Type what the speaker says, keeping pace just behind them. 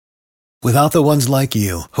Without the ones like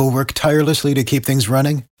you, who work tirelessly to keep things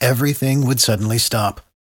running, everything would suddenly stop.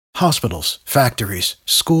 Hospitals, factories,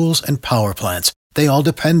 schools, and power plants, they all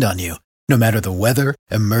depend on you. No matter the weather,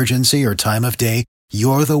 emergency, or time of day,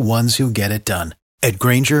 you're the ones who get it done. At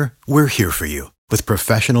Grainger, we're here for you with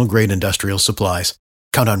professional-grade industrial supplies.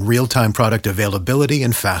 Count on real-time product availability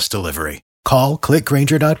and fast delivery. Call, click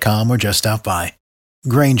Grainger.com, or just stop by.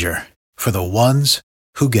 Grainger, for the ones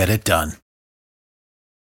who get it done.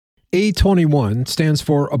 A21 stands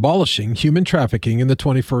for Abolishing Human Trafficking in the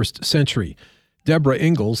 21st Century. Deborah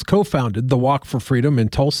Ingalls co-founded the Walk for Freedom in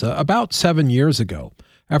Tulsa about 7 years ago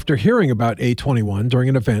after hearing about A21 during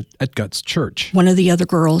an event at Guts Church. One of the other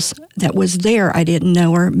girls that was there, I didn't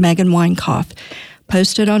know her, Megan Weinkoff,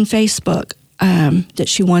 posted on Facebook that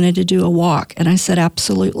she wanted to do a walk. And I said,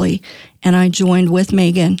 absolutely. And I joined with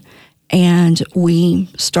Megan, and we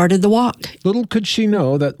started the walk. Little could she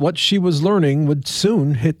know that what she was learning would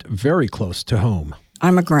soon hit very close to home.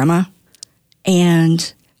 I'm a grandma,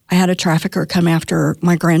 and I had a trafficker come after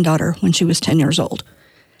my granddaughter when she was 10 years old.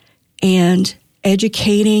 And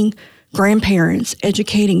educating grandparents,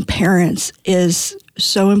 educating parents is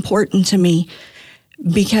so important to me,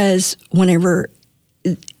 because whenever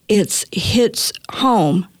it hits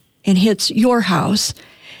home and hits your house,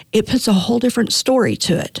 it puts a whole different story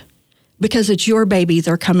to it, because it's your baby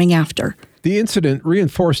they're coming after. The incident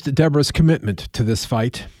reinforced Deborah's commitment to this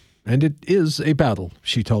fight, and it is a battle,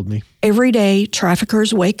 she told me. Every day,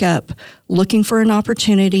 traffickers wake up looking for an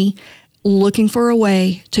opportunity, looking for a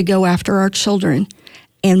way to go after our children.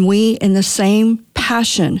 And we, in the same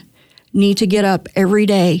passion, need to get up every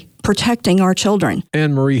day protecting our children.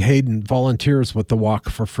 Anne Marie Hayden volunteers with the Walk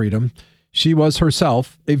for Freedom. She was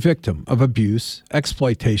herself a victim of abuse,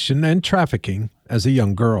 exploitation, and trafficking as a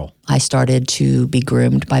young girl. I started to be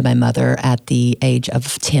groomed by my mother at the age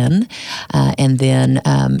of 10. And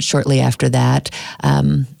then shortly after that,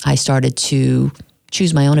 I started to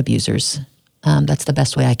choose my own abusers. That's the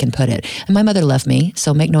best way I can put it. And my mother loved me,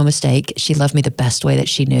 so make no mistake, she loved me the best way that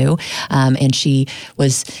she knew. And she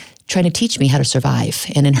was trying to teach me how to survive.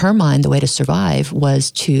 And in her mind, the way to survive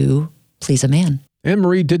was to please a man.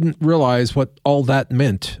 Anne-Marie didn't realize what all that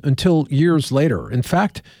meant until years later. In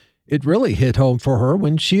fact, it really hit home for her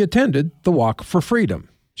when she attended the Walk for Freedom.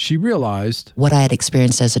 She realized what I had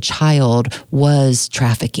experienced as a child was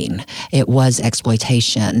trafficking. It was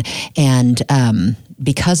exploitation. And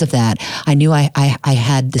because of that, I knew I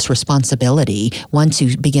had this responsibility, one,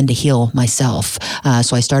 to begin to heal myself.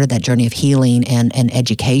 So I started that journey of healing and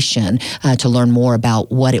education to learn more about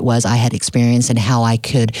what it was I had experienced and how I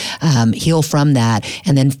could heal from that,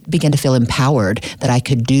 and then begin to feel empowered that I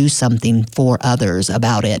could do something for others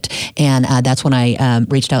about it. And that's when I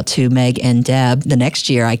reached out to Meg and Deb. The next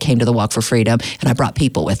year, I came to the Walk for Freedom, and I brought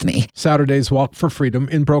people with me. Saturday's Walk for Freedom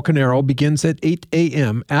in Broken Arrow begins at 8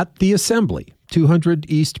 a.m. at the Assembly, 200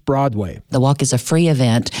 East Broadway. The walk is a free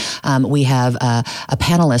event. We have a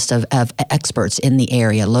panelist of experts in the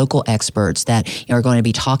area, local experts that are going to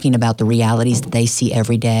be talking about the realities that they see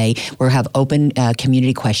every day. We'll have open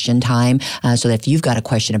community question time, so that if you've got a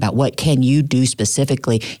question about what can you do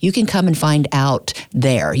specifically, you can come and find out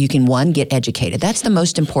there. You can, one, get educated. That's the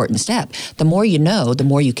most important step. The more you know, the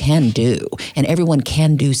more you can do, and everyone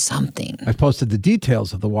can do something. I've posted the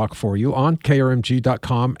details of the walk for you on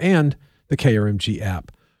KRMG.com and the KRMG app.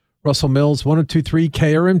 Russell Mills, 1023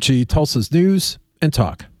 KRMG, Tulsa's News and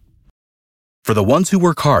Talk. For the ones who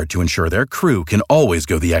work hard to ensure their crew can always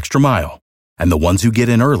go the extra mile, and the ones who get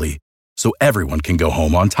in early so everyone can go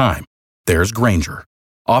home on time, there's Grainger,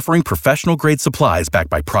 offering professional-grade supplies backed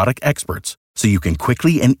by product experts so you can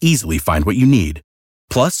quickly and easily find what you need.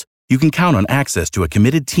 Plus, you can count on access to a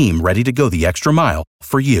committed team ready to go the extra mile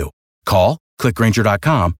for you. Call, click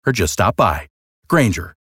Grainger.com, or just stop by.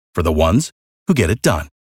 Grainger, for the ones who get it done.